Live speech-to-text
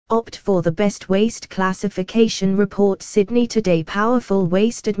Opt for the best waste classification report. Sydney today. Powerful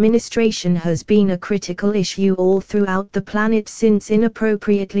waste administration has been a critical issue all throughout the planet since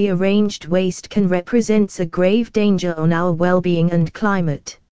inappropriately arranged waste can represent a grave danger on our well-being and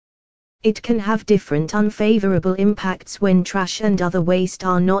climate. It can have different unfavorable impacts when trash and other waste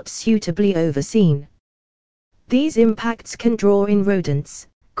are not suitably overseen. These impacts can draw in rodents,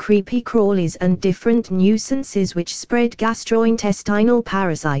 creepy crawlies and different nuisances which spread gastrointestinal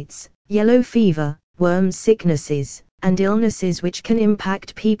parasites, yellow fever, worm sicknesses, and illnesses which can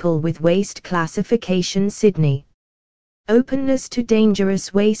impact people with waste classification. Sydney. Openness to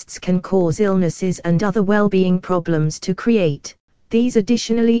dangerous wastes can cause illnesses and other well-being problems to create. These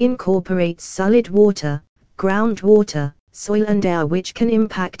additionally incorporate solid water, groundwater, soil and air which can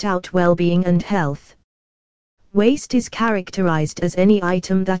impact out well-being and health. Waste is characterized as any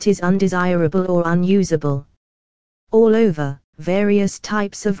item that is undesirable or unusable. All over, various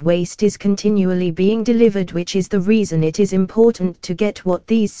types of waste is continually being delivered, which is the reason it is important to get what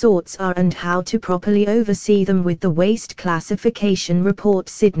these sorts are and how to properly oversee them with the Waste Classification Report.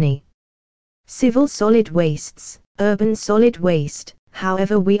 Sydney. Civil solid wastes, urban solid waste,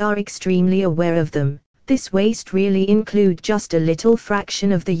 however we are extremely aware of them. This waste really include just a little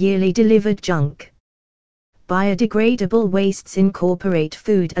fraction of the yearly delivered junk. Biodegradable wastes incorporate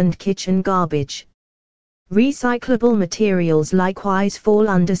food and kitchen garbage. Recyclable materials likewise fall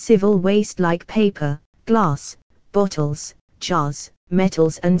under civil waste like paper, glass, bottles, jars,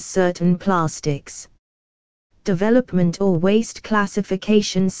 metals and certain plastics. Development or waste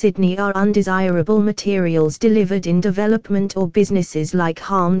classification. Sydney are undesirable materials delivered in development or businesses like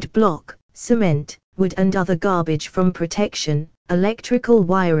harmed block, cement, wood and other garbage from protection, electrical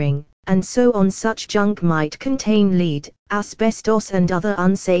wiring, and so on. Such junk might contain lead, asbestos and other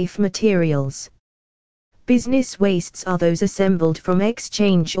unsafe materials. Business wastes are those assembled from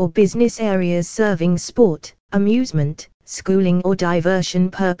exchange or business areas serving sport, amusement, schooling or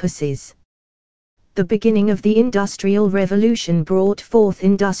diversion purposes. The beginning of the Industrial Revolution brought forth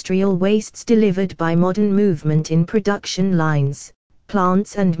industrial wastes delivered by modern movement in production lines,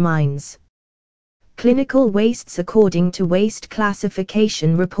 plants and mines. Clinical wastes. According to Waste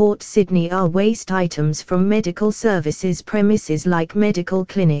Classification Report, Sydney are waste items from medical services premises like medical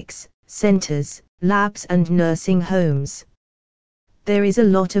clinics, centres, labs and nursing homes. There is a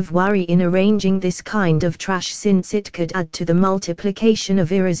lot of worry in arranging this kind of trash since it could add to the multiplication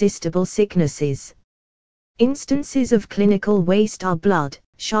of irresistible sicknesses. Instances of clinical waste are blood,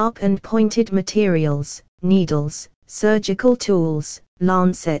 sharp and pointed materials, needles, surgical tools,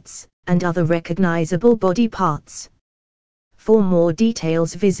 lancets, and other recognizable body parts. For more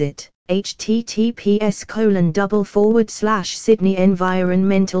details visit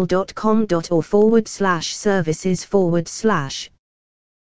https://sydneyenvironmental.com.or/services/